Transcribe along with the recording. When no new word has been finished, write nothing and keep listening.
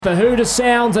For who to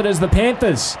sound, it is the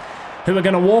Panthers who are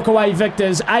going to walk away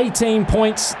victors, 18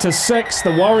 points to 6.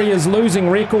 The Warriors'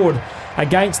 losing record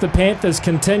against the Panthers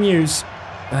continues.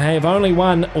 They have only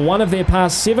won one of their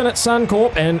past 7 at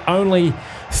Suncorp and only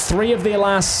 3 of their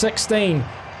last 16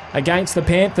 against the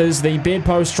Panthers. The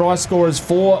bedpost try scorers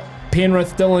for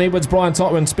Penrith, Dylan Edwards, Brian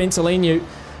Tottenham and Spencer Leniu.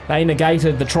 They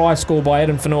negated the try score by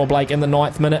Adam Fanua-Blake in the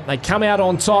 9th minute. They come out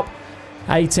on top,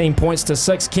 18 points to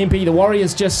 6. Kempy, the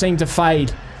Warriors just seemed to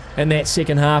fade in that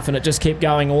second half, and it just kept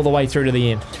going all the way through to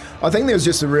the end. I think there was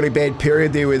just a really bad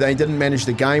period there where they didn't manage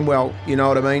the game well, you know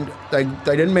what I mean? They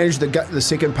didn't manage the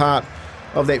second part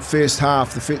of that first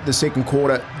half, the second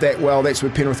quarter that well. That's where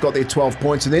Penrith got their 12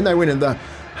 points, and then they went into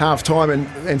half-time,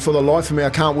 and for the life of me, I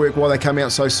can't work why they come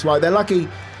out so slow. They're lucky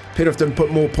Penrith didn't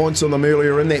put more points on them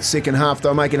earlier in that second half. They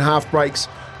were making half breaks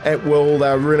at will. They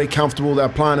were really comfortable. They were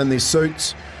playing in their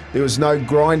suits. There was no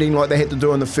grinding like they had to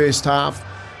do in the first half.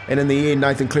 And in the end,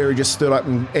 Nathan Cleary just stood up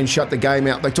and shut the game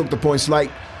out. They took the points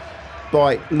late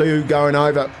by Liu going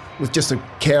over with just a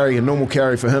normal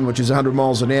carry for him, which is 100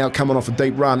 miles an hour, coming off a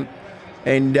deep run.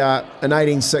 And an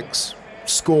 18-6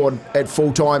 scored at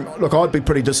full time. Look, I'd be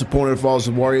pretty disappointed if I was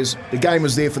the Warriors. The game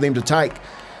was there for them to take.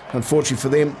 Unfortunately for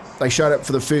them, they showed up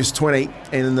for the first 20,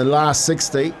 and in the last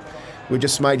 60, were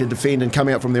just made to defend and come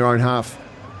out from their own half.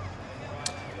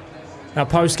 Our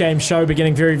post-game show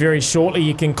beginning very, very shortly.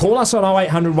 You can call us on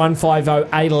 0800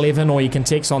 150 811 or you can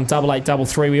text on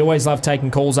 8833. We always love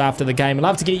taking calls after the game. I'd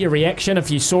love to get your reaction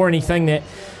if you saw anything that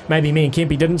maybe me and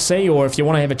Kempy didn't see, or if you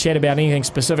want to have a chat about anything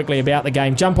specifically about the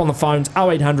game. Jump on the phones,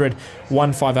 0800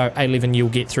 150 811. You'll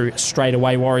get through straight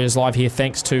away. Warriors live here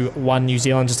thanks to One New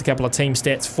Zealand. Just a couple of team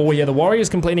stats for you. The Warriors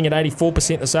completing at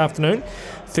 84% this afternoon,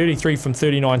 33 from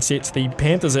 39 sets. The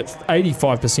Panthers at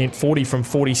 85%, 40 from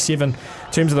 47. In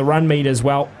terms of the run meters,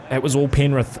 well, it was all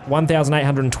Penrith.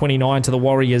 1,829 to the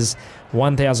Warriors,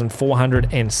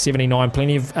 1,479.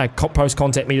 Plenty of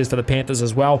post-contact meters for the Panthers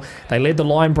as well. They led the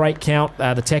line break count,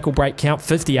 the tackle break count,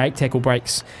 58 tackle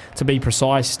breaks to be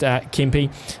precise, Kempy.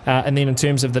 And then in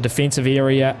terms of the defensive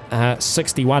area,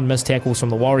 61 missed tackles from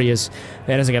the Warriors.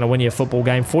 That isn't going to win you a football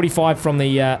game. 45 from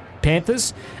the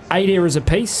Panthers, 8 errors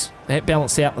apiece. That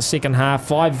balanced out the second half.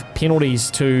 5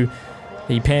 penalties to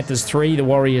the Panthers, 3. The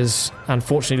Warriors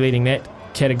unfortunately leading that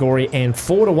category, and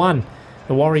 4-1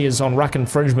 the Warriors on ruck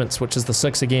infringements, which is the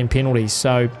 6 again penalties.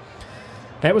 So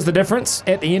that was the difference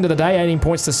at the end of the day. 18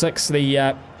 points to 6,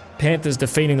 the Panthers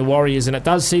defeating the Warriors, and it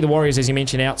does see the Warriors, as you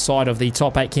mentioned, outside of the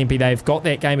top 8. Kempy, they've got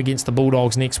that game against the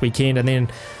Bulldogs next weekend, and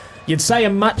then you'd say a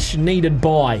much needed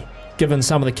bye given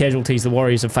some of the casualties the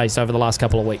Warriors have faced over the last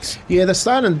couple of weeks. Yeah, they're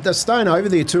staying over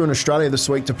there too in Australia this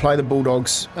week to play the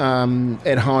Bulldogs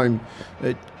at home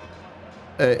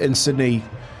in Sydney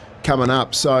coming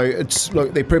up. So it's,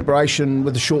 look, their preparation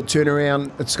with the short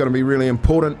turnaround, it's going to be really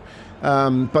important.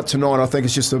 But tonight I think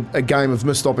it's just a game of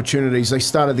missed opportunities. They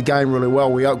started the game really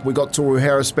well. We got Toru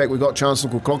Harris back, we got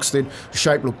Chancellor Clockstead. The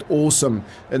shape looked awesome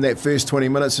in that first 20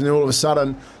 minutes, and then all of a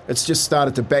sudden it's just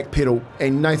started to backpedal,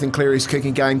 and Nathan Cleary's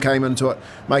kicking game came into it,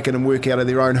 making them work out of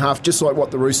their own half, just like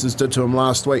what the Roosters did to them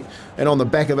last week. And on the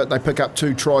back of it, they pick up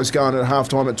 2 tries going at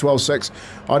halftime at 12-6.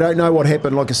 I don't know what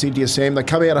happened, like I said to you, Sam. They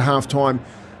come out of halftime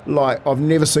like I've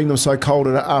never seen them so cold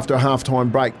after a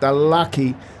half-time break. They're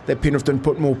lucky that Penrith didn't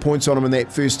put more points on them in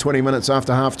that first 20 minutes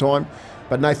after half-time.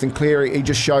 But Nathan Cleary, he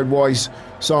just showed why he's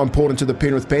so important to the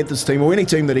Penrith Panthers team, or any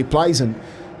team that he plays in,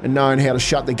 and knowing how to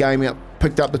shut the game out.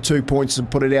 Picked up the 2 points and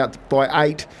put it out by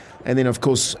 8. And then, of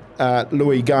course,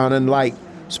 Louis going in late,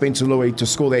 Spencer Louis, to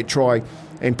score that try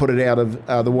and put it out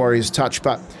of the Warriors' touch.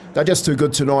 But they're just too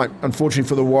good tonight. Unfortunately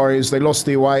for the Warriors, they lost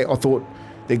their way. I thought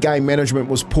their game management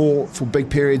was poor for big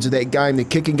periods of that game. Their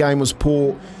kicking game was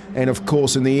poor. And, of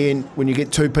course, in the end, when you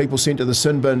get 2 people sent to the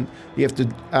sin bin, you have to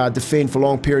defend for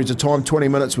long periods of time, 20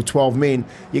 minutes with 12 men,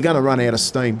 you're going to run out of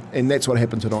steam. And that's what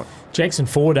happened tonight. Jackson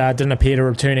Ford didn't appear to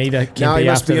return either, Kempy,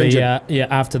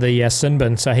 after the sin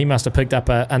bin, so he must have picked up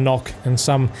a knock in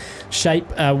some shape,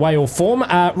 way or form.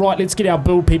 Right, let's get our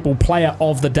Build People player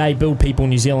of the day. Build People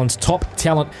New Zealand's top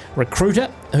talent recruiter.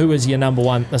 Who is your number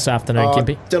one this afternoon,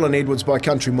 Kempy? Dylan Edwards by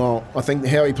country mile. I think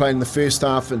how he played in the first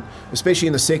half, and especially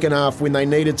in the second half when they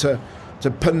needed to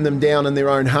pin them down in their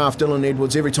own half, Dylan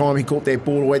Edwards, every time he caught that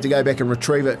ball, had to go back and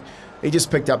retrieve it. He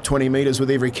just picked up 20 metres with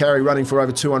every carry, running for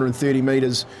over 230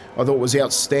 metres. I thought was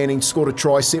outstanding. Scored a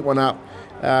try, set one up.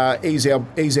 He's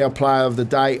our player of the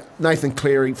day. Nathan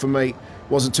Cleary, for me,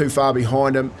 wasn't too far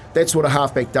behind him. That's what a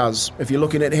halfback does. If you're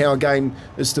looking at how a game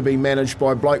is to be managed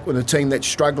by a bloke with a team that's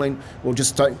struggling, or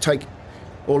just take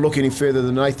or look any further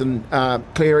than Nathan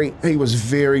Cleary. He was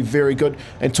very, very good.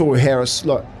 And Toru Harris,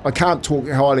 look, I can't talk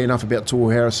highly enough about Toru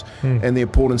Harris and the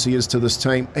importance he is to this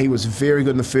team. He was very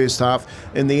good in the first half.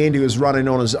 In the end, he was running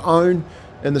on his own.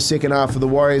 In the second half of the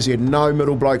Warriors, he had no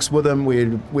middle blokes with him.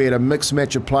 We had a mixed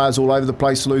match of players all over the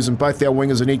place, losing both our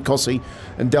wingers, Ed Kossi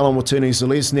and Dallin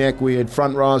Watene-Zelezniak. We had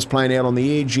front rowers playing out on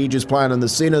the edges playing in the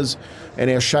centres, and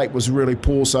our shape was really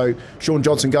poor. So Sean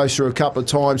Johnson goes through a couple of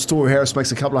times. Toru Harris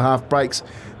makes a couple of half breaks.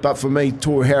 But for me,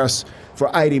 Toru Harris, for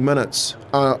 80 minutes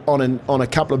on a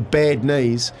couple of bad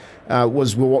knees,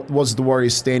 was the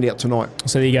Warriors' standout tonight.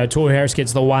 So there you go. Toru Harris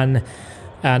gets the 1.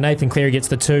 Nathan Cleary gets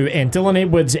the 2, and Dylan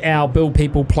Edwards, our Build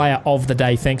People player of the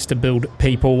day, thanks to Build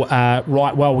People.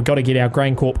 Right, well, we've got to get our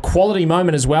GrainCorp quality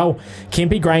moment as well.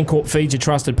 Kempy, GrainCorp feeds your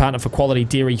trusted partner for quality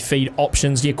dairy feed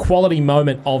options. Your quality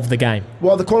moment of the game.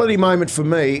 Well, the quality moment for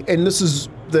me, and this is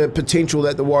the potential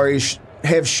that the Warriors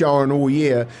have shown all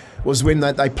year, was when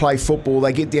they play football,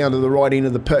 they get down to the right end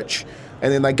of the pitch,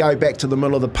 and then they go back to the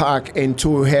middle of the park, and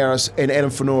Toru Harris and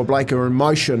Adam Whanua-Blake are in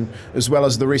motion, as well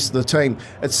as the rest of the team.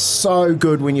 It's so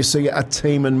good when you see a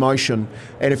team in motion.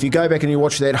 And if you go back and you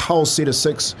watch that whole set of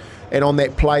 6, and on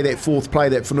that play, that fourth play,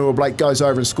 that Whanua-Blake goes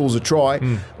over and scores a try,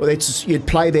 well, you'd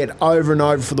play that over and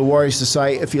over for the Warriors to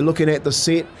say, if you're looking at the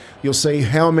set, you'll see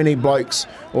how many blokes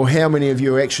or how many of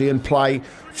you are actually in play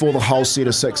for the whole set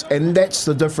of 6. And that's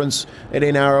the difference at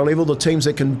NRL level. The teams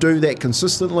that can do that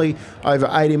consistently over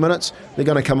 80 minutes, they're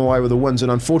going to come away with the wins. And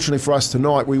unfortunately for us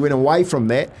tonight, we went away from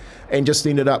that and just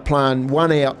ended up playing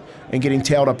one out and getting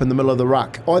towed up in the middle of the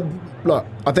ruck.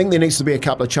 I think there needs to be a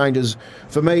couple of changes.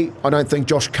 For me, I don't think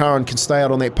Josh Curran can stay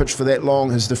out on that pitch for that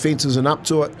long. His defence isn't up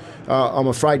to it, I'm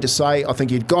afraid to say. I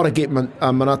think you've got to get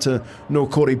Manata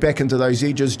Nuakore back into those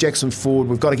edges. Jackson Ford,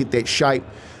 we've got to get that shape.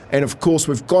 And of course,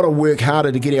 we've got to work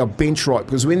harder to get our bench right,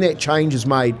 because when that change is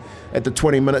made at the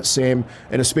 20 minutes, Sam,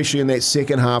 and especially in that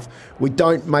second half, we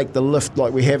don't make the lift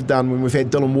like we have done when we've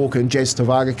had Dylan Walker and Jazz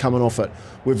Tavaga coming off it.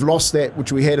 We've lost that,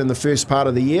 which we had in the first part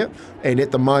of the year, and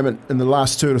at the moment, in the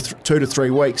last 2 to 3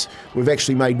 weeks, we've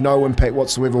actually made no impact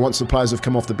whatsoever once the players have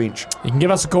come off the bench. You can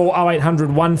give us a call,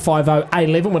 0800 150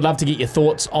 811. We'd love to get your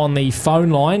thoughts on the phone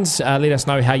lines. Let us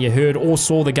know how you heard or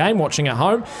saw the game watching at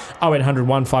home. 0800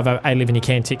 150 811. You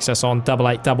can text us on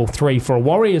 8833 for a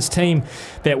Warriors team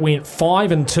that went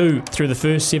 5-2 through the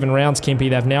first 7 rounds, Kempy.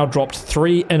 They've now dropped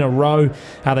 3 in a row.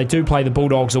 They do play the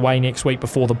Bulldogs away next week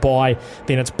before the bye.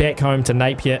 Then it's back home to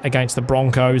Napier against the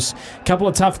Broncos. A couple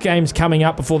of tough games coming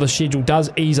up before the schedule does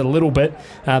ease a little bit.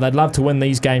 They'd love to win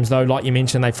these games, though. Like you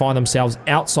mentioned, they find themselves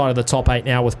outside of the top 8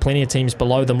 now, with plenty of teams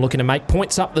below them looking to make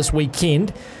points up this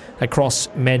weekend across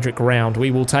Madrick Round.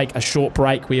 We will take a short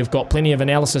break. We have got plenty of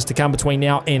analysis to come between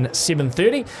now and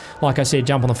 7:30. Like I said,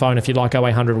 jump on the phone if you'd like,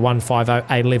 0800 150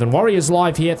 811. Warriors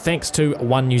live here thanks to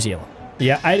One New Zealand.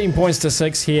 Yeah, 18 points to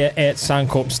 6 here at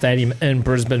Suncorp Stadium in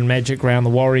Brisbane. Magic Round. The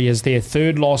Warriors, their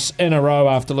 3rd loss in a row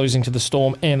after losing to the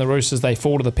Storm and the Roosters. They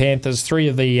fall to the Panthers. 3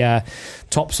 of the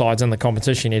top sides in the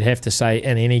competition, you'd have to say,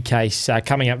 in any case.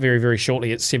 Coming up very, very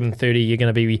shortly at 7:30, you're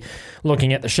going to be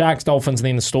looking at the Sharks, Dolphins, and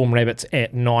then the Storm Rabbits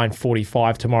at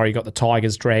 9:45. Tomorrow you've got the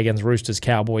Tigers, Dragons, Roosters,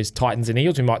 Cowboys, Titans, and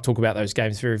Eels. We might talk about those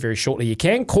games very, very shortly. You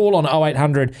can call on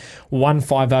 0800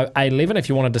 150 811 if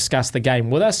you want to discuss the game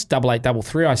with us.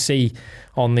 8833. I see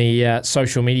on the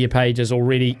social media pages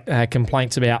already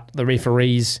complaints about the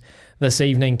referees this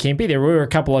evening, Kempy. There were a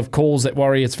couple of calls that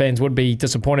Warriors fans would be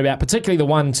disappointed about, particularly the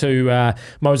one to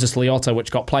Moses Leota,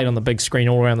 which got played on the big screen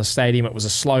all around the stadium. It was a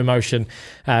slow motion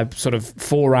sort of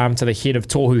forearm to the head of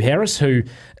Toru Harris, who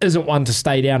isn't one to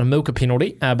stay down and milk a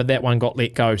penalty, but that one got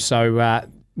let go. So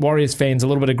Warriors fans a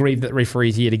little bit aggrieved that the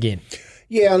referee's yet again.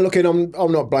 Yeah, and look, I'm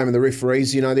not blaming the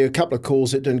referees. You know, there are a couple of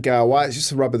calls that didn't go away. It's just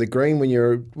the rub of the green when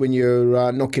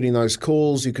you're not getting those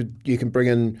calls. You can bring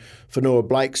in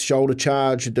Whanua-Blake's shoulder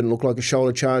charge. It didn't look like a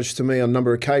shoulder charge to me on a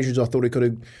number of occasions. I thought he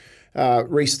could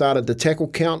have restarted the tackle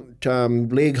count,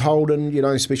 leg holding. You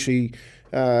know, especially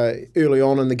early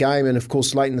on in the game, and of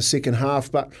course late in the second half.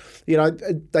 But you know,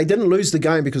 they didn't lose the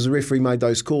game because the referee made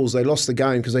those calls. They lost the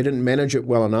game because they didn't manage it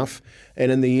well enough. And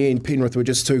in the end, Penrith were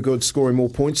just too good, scoring more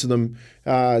points than them.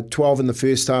 12 in the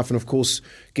first half, and of course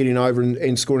getting over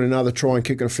and scoring another try and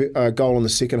kicking a goal in the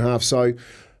second half. So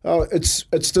it's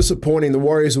disappointing. The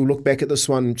Warriors will look back at this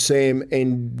one, Sam,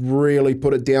 and really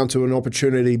put it down to an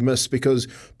opportunity missed, because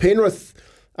Penrith,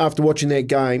 after watching that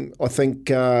game, I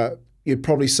think you'd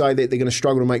probably say that they're going to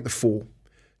struggle to make the 4.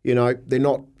 You know, they're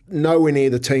not nowhere near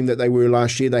the team that they were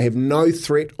last year. They have no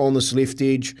threat on this left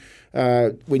edge.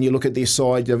 When you look at their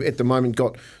side, they've at the moment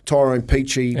got Tyrone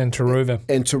Peachy and Taruva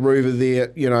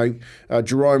there.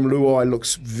 Jerome Luai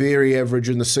looks very average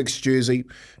in the 6th jersey.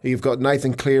 You've got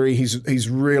Nathan Cleary. He's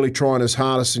really trying his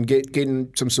hardest and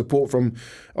getting some support from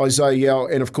Isaiah Yao,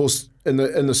 and of course in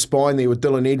the spine there with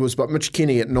Dylan Edwards. But Mitch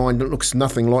Kenny at 9 looks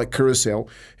nothing like Curacao.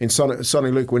 And Sonny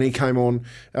Luke, when he came on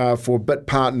for a bit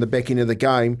part in the back end of the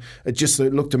game, it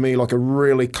looked to me like a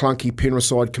really clunky Penrith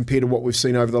side compared to what we've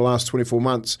seen over the last 24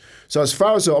 months. So as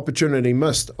far as the opportunity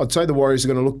missed, I'd say the Warriors are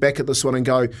going to look back at this one and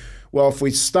go, well, if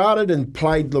we started and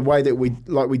played the way that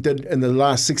we did in the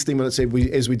last 60 minutes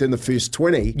as we did in the first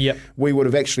 20, we would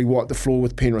have actually wiped the floor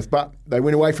with Penrith. But they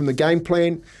went away from the game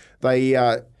plan. They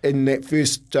in that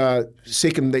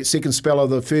second spell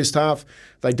of the first half,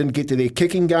 they didn't get to their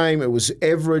kicking game. It was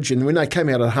average, and when they came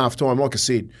out at half time, like I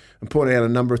said and pointed out a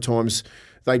number of times,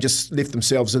 they just left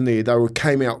themselves in there. They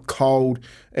came out cold,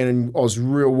 and I was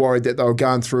real worried that they were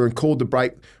going through and called the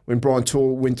break when Brian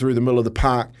Tor went through the middle of the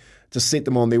park to set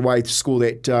them on their way to score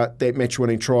that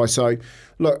match-winning try. So,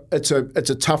 look, it's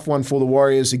a tough one for the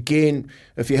Warriors. Again,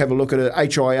 if you have a look at it,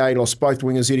 HIA lost both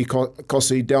wingers. Eddie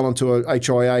Kossi down onto a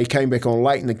HIA, came back on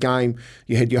late in the game.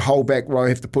 You had your whole back row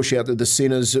have to push out to the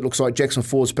centres. It looks like Jackson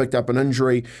Ford's picked up an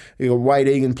injury. You got Wade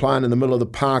Egan playing in the middle of the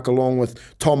park along with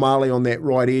Tom Arley on that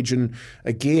right edge. And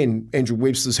again, Andrew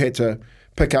Webster's had to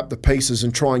pick up the pieces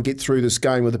and try and get through this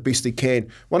game with the best he can.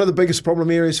 One of the biggest problem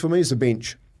areas for me is the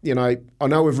bench. I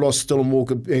know we've lost Dylan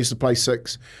Walker, he has to play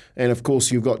 6, and of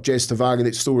course you've got Jazz Tavaga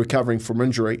that's still recovering from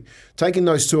injury. Taking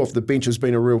those two off the bench has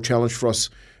been a real challenge for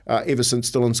us ever since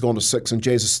Dylan's gone to 6 and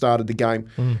Jazz has started the game.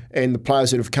 And the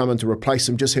players that have come in to replace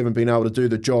him just haven't been able to do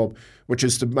the job, which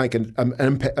is to make an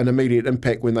immediate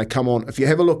impact when they come on. If you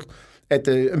have a look at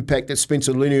the impact that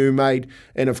Spencer Leniu made,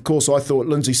 and of course I thought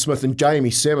Lindsay Smith and Jamie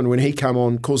Salmon when he came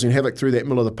on causing havoc through that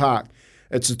middle of the park,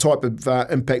 it's the type of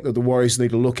impact that the Warriors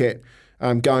need to look at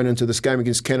going into this game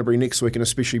against Canterbury next week, and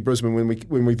especially Brisbane when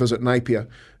we visit Napier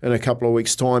in a couple of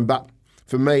weeks' time. But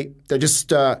for me,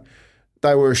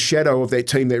 they were a shadow of that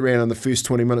team that ran in the first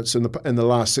 20 minutes in the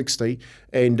last 60,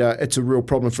 and it's a real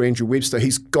problem for Andrew Webster.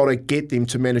 He's got to get them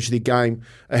to manage their game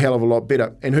a hell of a lot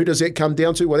better. And who does that come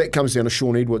down to? Well, that comes down to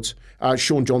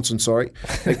Sean Johnson, sorry.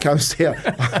 It comes down,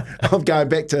 I'm going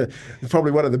back to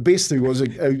probably one of the best who was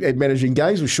at managing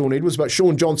games with Sean Edwards, but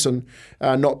Sean Johnson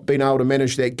not being able to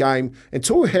manage that game. And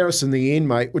Toa Harris in the end,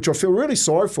 mate, which I feel really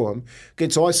sorry for him,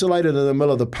 gets isolated in the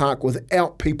middle of the park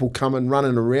without people coming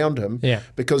running around him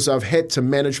because they've had to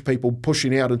manage people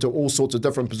pushing out into all sorts of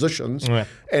different positions.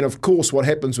 And of course what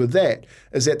happens with that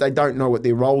is that they don't know what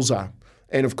their roles are.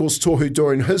 And of course Tohu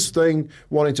doing his thing,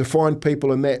 wanting to find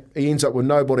people, and that he ends up with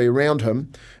nobody around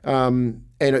him, and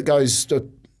it goes to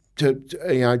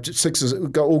sixes,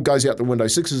 all goes out the window,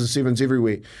 6s and 7s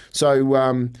everywhere. So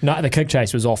no, the kick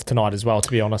chase was off tonight as well,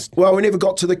 to be honest. Well, we never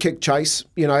got to the kick chase,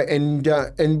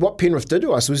 and what Penrith did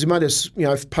to us was he made us,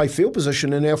 play field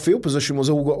position, and our field position was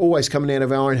always coming out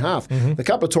of our own half. The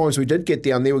couple of times we did get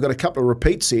down there, we got a couple of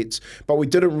repeat sets, but we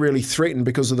didn't really threaten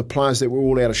because of the players that were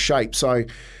all out of shape. So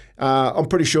I'm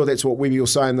pretty sure that's what Webby will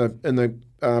say in the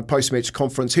post-match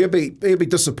conference. He'll be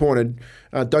disappointed,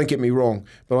 don't get me wrong,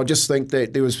 but I just think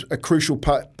that there was a crucial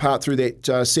part through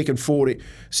that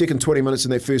second 20 minutes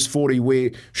in that first 40 where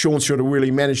Sean should have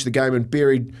really managed the game and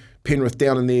buried Penrith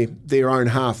down in their own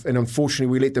half, and unfortunately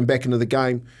we let them back into the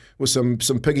game with some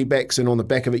piggybacks, and on the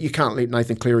back of it you can't let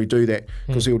Nathan Cleary do that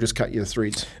because he'll just cut you to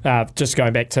threads. Just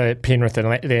going back to Penrith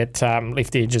and that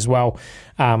left edge as well,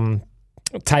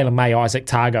 Taylor May, Isaac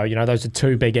Targo, those are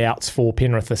two big outs for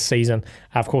Penrith this season.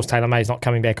 Of course, Taylor May's not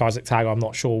coming back. Isaac Targo, I'm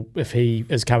not sure if he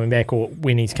is coming back or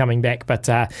when he's coming back, but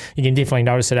you can definitely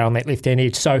notice it on that left-hand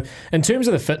edge. So in terms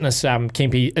of the fitness,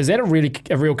 Kempy, is that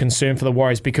a real concern for the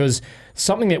Warriors? Because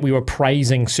something that we were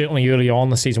praising certainly early on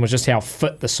the season was just how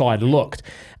fit the side looked.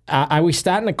 Are we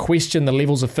starting to question the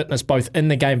levels of fitness both in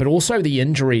the game but also the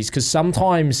injuries? Because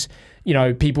sometimes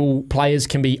players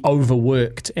can be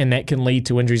overworked and that can lead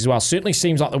to injuries as well. Certainly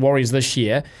seems like the Warriors this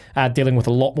year are dealing with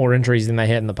a lot more injuries than they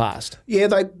had in the past. Yeah,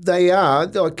 they are.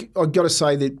 I've got to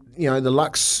say that the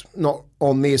luck's not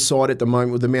on their side at the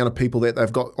moment with the amount of people that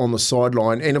they've got on the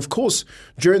sideline. And of course,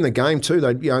 during the game too,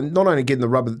 they not only not getting the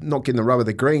rub of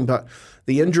the green, but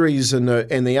the injuries and the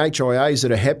HIAs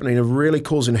that are happening are really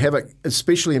causing havoc,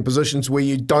 especially in positions where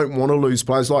you don't want to lose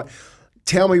players. Like,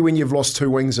 tell me when you've lost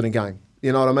 2 wings in a game.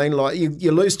 You know what I mean? Like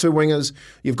you lose two wingers,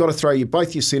 you've got to throw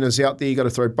both your centres out there, you've got to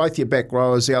throw both your back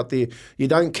rowers out there. You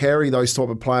don't carry those type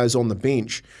of players on the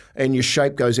bench, and your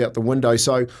shape goes out the window.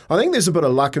 So I think there's a bit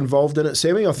of luck involved in it,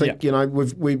 Sammy. I think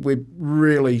we're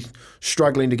really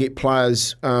struggling to get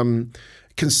players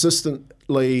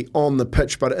consistently on the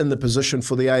pitch, but in the position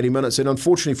for the 80 minutes. And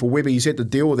unfortunately for Webber, he's had to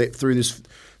deal with that through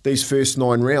these first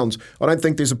 9 rounds. I don't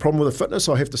think there's a problem with the fitness,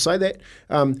 I have to say that.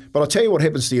 But I'll tell you what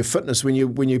happens to your fitness when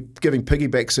you're giving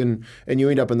piggybacks and you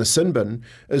end up in the sin bin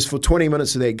is for 20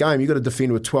 minutes of that game, you've got to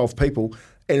defend with 12 people.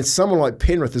 And someone like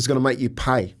Penrith is going to make you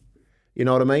pay. You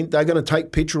know what I mean? They're going to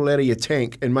take petrol out of your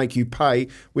tank and make you pay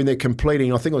when they're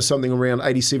completing, I think it was something around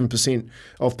 87%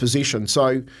 of possession.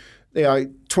 So,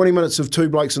 20 minutes of two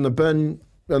blokes in the bin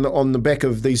on the back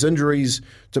of these injuries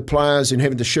to players and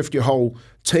having to shift your whole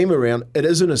team around, it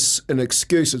isn't an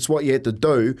excuse. It's what you had to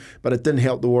do, but it didn't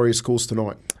help the Warriors' cause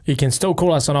tonight. You can still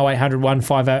call us on 0800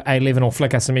 150 811 or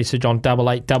flick us a message on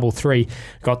 8833.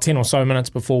 Got 10 or so minutes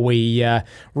before we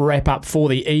wrap up for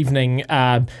the evening.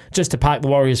 Just to park the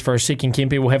Warriors for a second,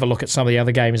 Kempe, we'll have a look at some of the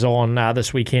other games on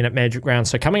this weekend at Magic Round.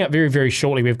 So coming up very, very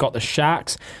shortly, we've got the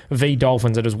Sharks v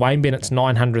Dolphins. It is Wayne Bennett's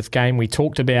 900th game. We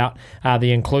talked about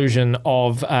the inclusion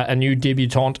of a new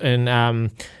debutant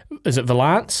in, is it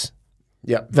Valance?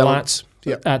 Yeah, Valance.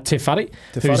 Yep. Tefari,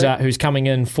 who's coming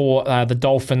in for the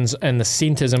Dolphins in the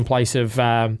centres in place of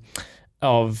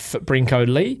Brinko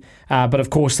Lee. But of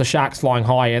course, the Sharks flying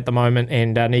high at the moment,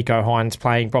 and Nico Hines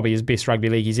playing probably his best rugby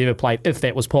league he's ever played, if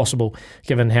that was possible,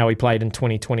 given how he played in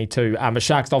 2022. But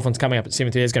Sharks Dolphins coming up at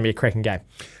 7:30 is going to be a cracking game.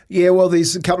 Yeah, well,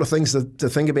 there's a couple of things to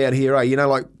think about here. You know,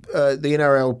 like the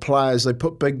NRL players, they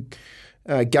put big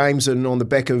games in on the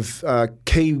back of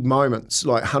key moments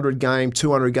like 100 game,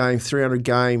 200 game, 300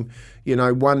 game,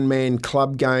 one-man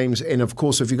club games. And, of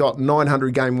course, if you've got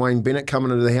 900 game Wayne Bennett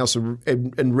coming into the house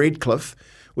in Redcliffe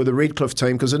with the Redcliffe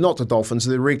team, because they're not the Dolphins,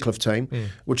 they're the Redcliffe team,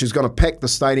 which is going to pack the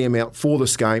stadium out for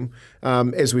this game.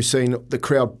 As we've seen the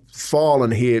crowd file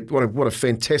in here, what a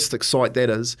fantastic sight that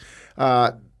is.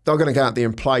 They're going to go out there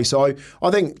and play. So I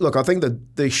think that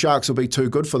the Sharks will be too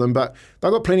good for them, but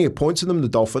they've got plenty of points in them, the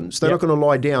Dolphins. They're not going to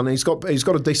lie down. He's got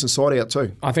a decent side out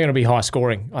too. I think it'll be high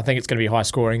scoring. I think it's going to be high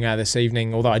scoring this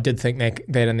evening, although I did think that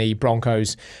in the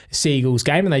Broncos-Seagulls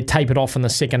game, and they tape it off in the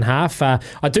second half.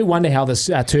 I do wonder how this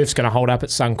turf's going to hold up at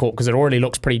Suncorp, because it already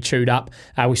looks pretty chewed up.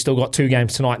 We've still got 2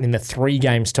 games tonight and then the 3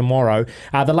 games tomorrow.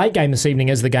 The late game this evening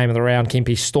is the game of the round,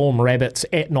 Kempe. Storm Rabbits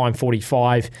at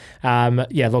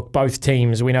 9:45. Look, both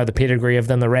teams, we know the pedigree of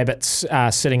them. The Rabbits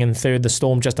sitting in third, the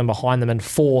Storm just in behind them in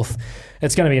fourth.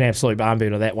 It's going to be an absolute barn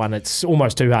burner, that one. It's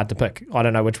almost too hard to pick. I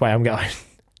don't know which way I'm going.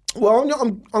 Well,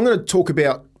 I'm going to talk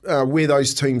about where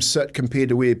those teams sit compared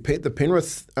to where the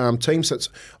Penrith team sits.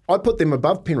 I put them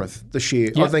above Penrith this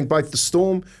year. Yep. I think both the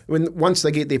Storm, once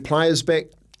they get their players back,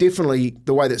 definitely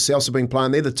the way that Souths have been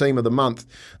playing, they're the team of the month.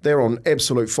 They're on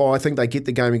absolute fire. I think they get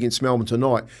the game against Melbourne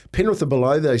tonight. Penrith are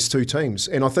below those two teams,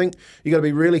 and I think you've got to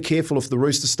be really careful if the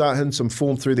Roosters start hitting some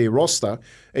form through their roster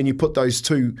and you put those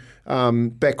two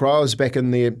back rowers back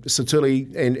in there,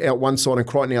 Satuli and out one side and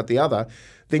Crichton out the other,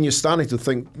 then you're starting to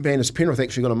think, man, is Penrith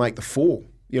actually going to make the 4?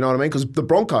 You know what I mean? Because the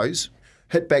Broncos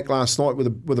hit back last night with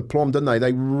a plum, didn't they?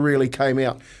 They really came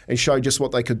out and showed just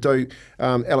what they could do.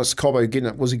 Alex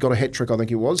Cobbo, he got a hat-trick, I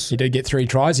think it was. He did get 3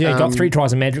 tries. Yeah, he got 3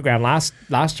 tries in Magic Round last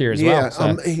year as well. So.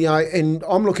 And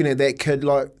I'm looking at that kid,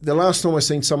 like the last time I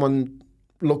seen someone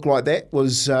look like that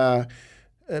was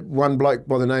one bloke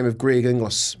by the name of Greg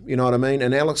Inglis, you know what I mean?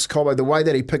 And Alex Cobbo, the way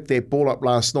that he picked that ball up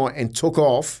last night and took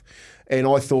off, and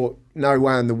I thought, no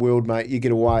way in the world, mate, you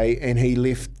get away, and he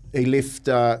left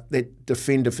that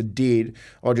defender for dead.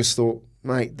 I just thought,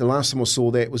 mate, the last time I saw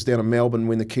that was down in Melbourne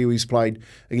when the Kiwis played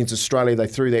against Australia. They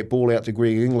threw that ball out to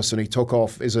Greg Inglis and he took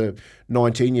off as a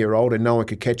 19-year-old and no one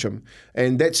could catch him.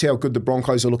 And that's how good the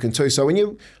Broncos are looking too. So when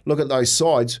you look at those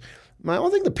sides, mate, I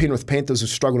think the Penrith Panthers have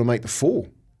struggled to make the 4.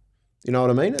 You know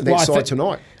what I mean? Side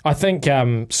tonight. I think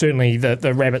certainly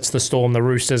the Rabbits, the Storm, the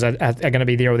Roosters are going to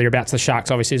be there or thereabouts. The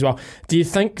Sharks obviously as well. Do you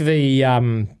think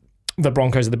the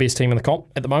Broncos are the best team in the comp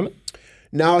at the moment?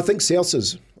 No, I think Souths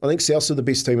is. I think Souths are the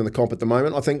best team in the comp at the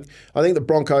moment. I think the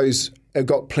Broncos have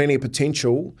got plenty of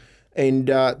potential, and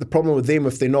the problem with them,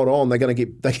 if they're not on, they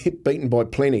get beaten by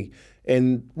plenty.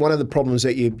 And one of the problems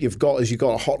that you've got is you've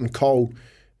got a hot and cold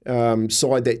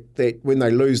side that when they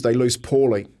lose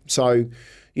poorly. So,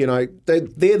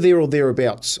 they're there or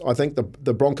thereabouts. I think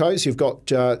the Broncos, you've got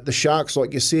the Sharks,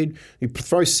 like you said, you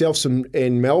throw Souths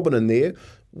and Melbourne in there.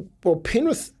 Well,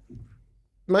 Penrith,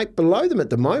 mate, below them at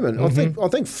the moment. Mm-hmm. I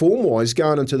think form-wise,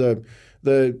 going into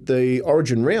the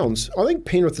Origin rounds, I think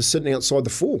Penrith is sitting outside the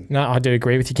 4. No, I do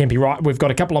agree with you, Kempy. Right, we've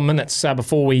got a couple of minutes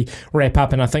before we wrap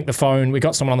up, and I think we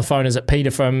got someone on the phone. Is it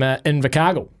Peter from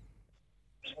Invercargill?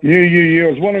 Yeah.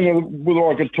 I was wondering whether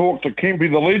I could talk to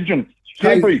Kempy the legend.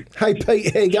 Kempy. Hey,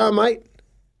 Pete, how you going, mate?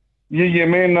 Yeah,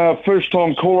 man. First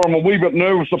time caller. I'm a wee bit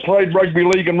nervous. I played rugby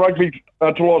league and rugby till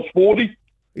I was 40.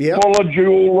 Yeah. Followed you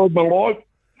all of my life.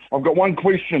 I've got one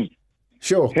question.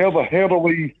 Sure. How the hell do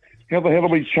we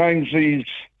change these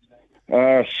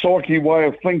psyche way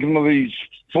of thinking of these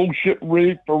bullshit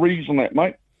referees and that,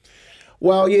 mate?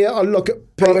 Well, yeah. I look at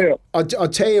Pete. I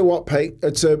tell you what, Pete.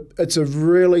 It's a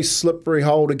really slippery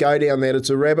hole to go down there. It's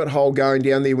a rabbit hole going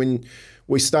down there when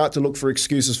we start to look for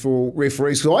excuses for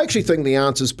referees. Because I actually think the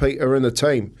answers, Pete, are in the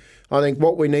team. I think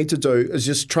what we need to do is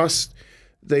just trust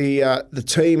the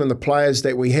team and the players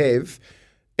that we have,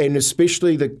 and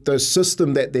especially the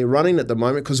system that they're running at the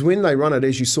moment, because when they run it,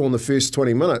 as you saw in the first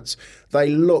 20 minutes, they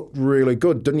looked really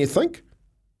good, didn't you think?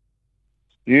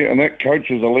 Yeah, and that coach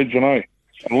is a legend, eh?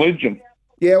 A legend.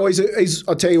 Yeah, well,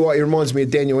 I'll tell you what, he reminds me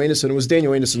of Daniel Anderson. It was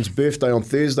Daniel Anderson's birthday on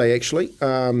Thursday, actually.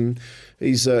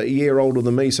 He's a year older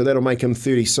than me, so that'll make him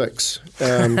 36.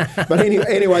 But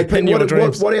anyway, Pete,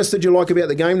 what else did you like about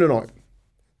the game tonight?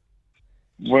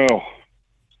 Well,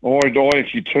 I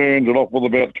actually turned it off with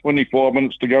about 25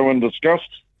 minutes to go and discuss.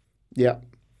 Yeah.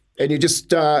 And you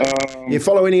just you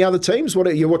follow any other teams? What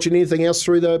are you watching anything else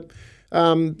through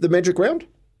the Magic Round?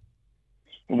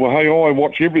 Well, hey, I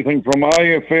watch everything from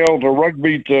AFL to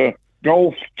rugby to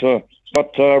golf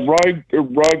but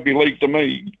rugby league to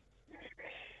me,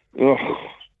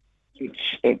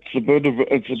 it's a bit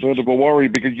of a worry,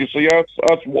 because you see us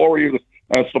Warriors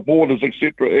supporters,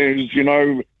 etc. As you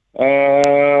know,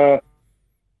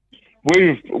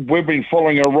 we've been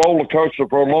following a roller coaster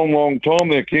for a long time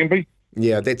there, Kempy.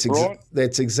 Yeah,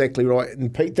 that's exactly right.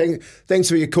 And Pete, thanks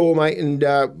for your call, mate. And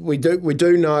we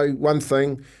do know one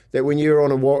thing, that when you're on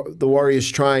the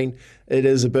Warriors train, it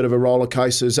is a bit of a roller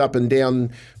coaster. It's up and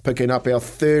down, picking up our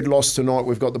third loss tonight.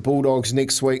 We've got the Bulldogs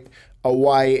next week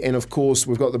away, and of course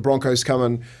we've got the Broncos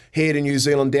coming here to New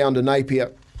Zealand, down to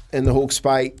Napier in the Hawke's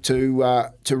Bay to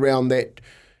round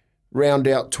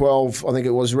out 12. I think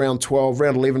it was round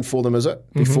 11 for them, is it?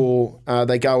 Mm-hmm. Before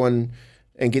they go in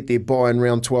and get their bye in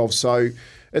round 12. So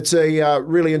it's a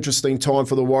really interesting time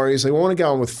for the Warriors. They want to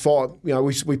go in with 5. You know,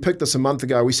 we picked this a month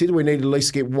ago. We said we need to at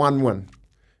least get 1 win.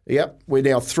 Yep, we're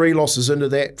now 3 losses into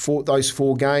those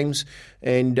 4 games,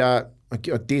 and I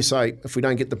dare say, if we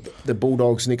don't get the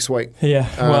Bulldogs next week,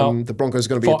 the Broncos are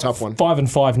going to be a tough one.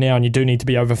 5-5 now, and you do need to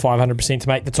be over 500% to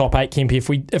make the top 8,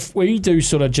 Kempy. If we do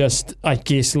sort of just, I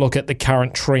guess, look at the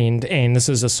current trend, and this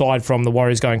is aside from the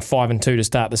Warriors going 5-2 to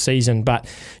start the season, but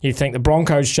you think the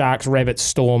Broncos, Sharks, Rabbits,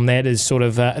 Storm, that is sort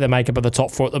of the makeup of the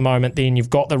top 4 at the moment. Then you've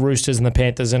got the Roosters and the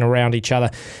Panthers in around each other.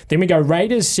 Then we go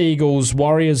Raiders, Seagulls,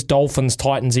 Warriors, Dolphins,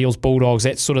 Titans, Eels, Bulldogs.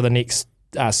 That's sort of the next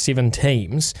 7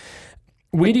 teams.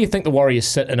 Where do you think the Warriors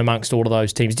sit in amongst all of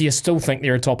those teams? Do you still think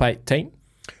they're a top 8 team?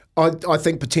 I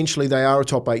think potentially they are a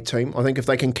top 8 team. I think if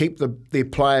they can keep their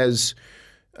players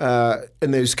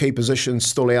in those key positions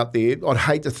still out there, I'd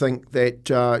hate to think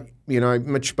that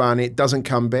Mitch Barnett doesn't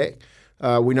come back.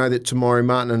 We know that Tamari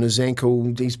Martin and his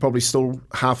ankle, he's probably still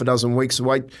half a dozen weeks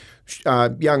away.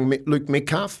 Young Luke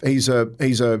Metcalf, he's a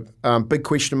big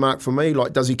question mark for me.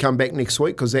 Like, does he come back next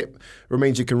week? Because that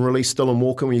means you can release Dylan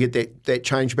Walker when you get that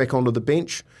change back onto the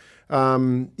bench.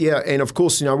 And of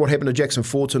course, what happened to Jackson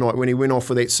Ford tonight when he went off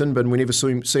for that sin bin? We never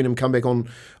seen him come back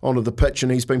onto the pitch,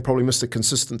 and he's been probably Mr.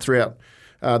 Consistent throughout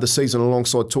the season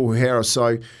alongside Tohu Harris.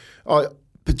 So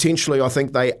potentially, I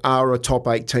think they are a top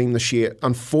 8 team this year.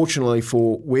 Unfortunately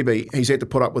for Webby, he's had to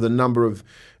put up with a number of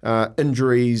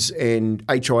injuries and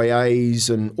HIAs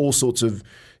and all sorts of,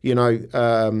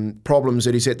 problems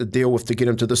that he's had to deal with to get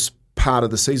him to this part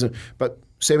of the season. But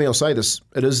Sammy, I'll say this,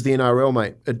 it is the NRL,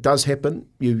 mate. It does happen.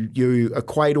 You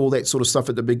equate all that sort of stuff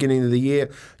at the beginning of the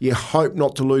year. You hope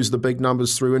not to lose the big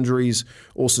numbers through injuries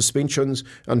or suspensions.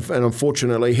 And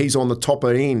unfortunately, he's on the top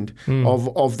end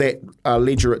of that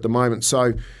ledger at the moment.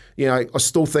 So, I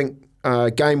still think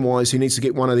game-wise, he needs to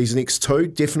get one of these next 2,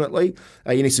 definitely.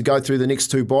 He needs to go through the next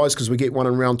 2 buys, because we get one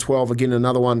in round 12, again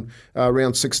another one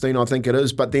round 16, I think it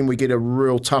is. But then we get a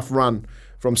real tough run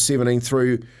from 17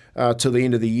 through to the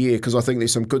end of the year, because I think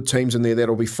there's some good teams in there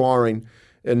that'll be firing,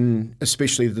 and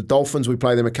especially the Dolphins. We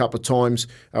play them a couple of times.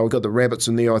 We've got the Rabbits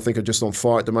in there, I think, are just on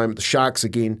fire at the moment. The Sharks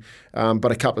again,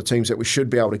 but a couple of teams that we should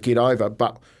be able to get over.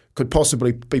 But could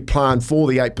possibly be planned for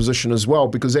the 8 position as well,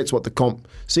 because that's what the comp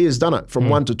has done it. From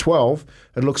 1 to 12,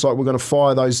 it looks like we're going to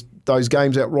fire those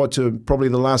games out right to probably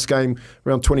the last game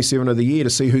around 27 of the year to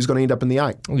see who's going to end up in the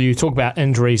 8. You talk about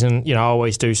injuries, and I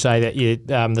always do say that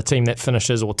the team that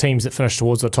finishes, or teams that finish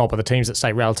towards the top, are the teams that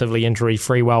stay relatively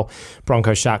injury-free. Well,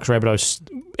 Broncos, Sharks, Rabbitohs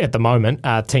at the moment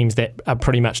are teams that are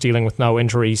pretty much dealing with no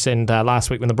injuries, and last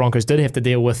week when the Broncos did have to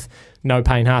deal with no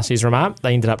Payne Haas's remark,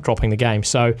 they ended up dropping the game.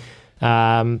 So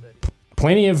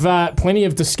plenty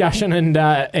of discussion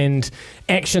and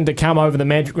action to come over the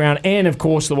Magic Round, and of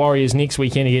course the Warriors next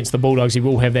weekend against the Bulldogs. We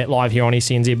will have that live here on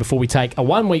SCNZ before we take a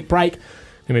 1-week break.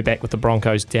 Then we're back with the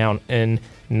Broncos down in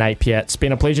Napier. It's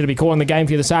been a pleasure to be calling the game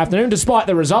for you this afternoon, despite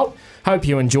the result. Hope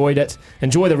you enjoyed it.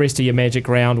 Enjoy the rest of your Magic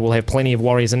Round. We'll have plenty of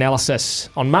Warriors analysis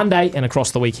on Monday and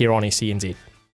across the week here on SCNZ.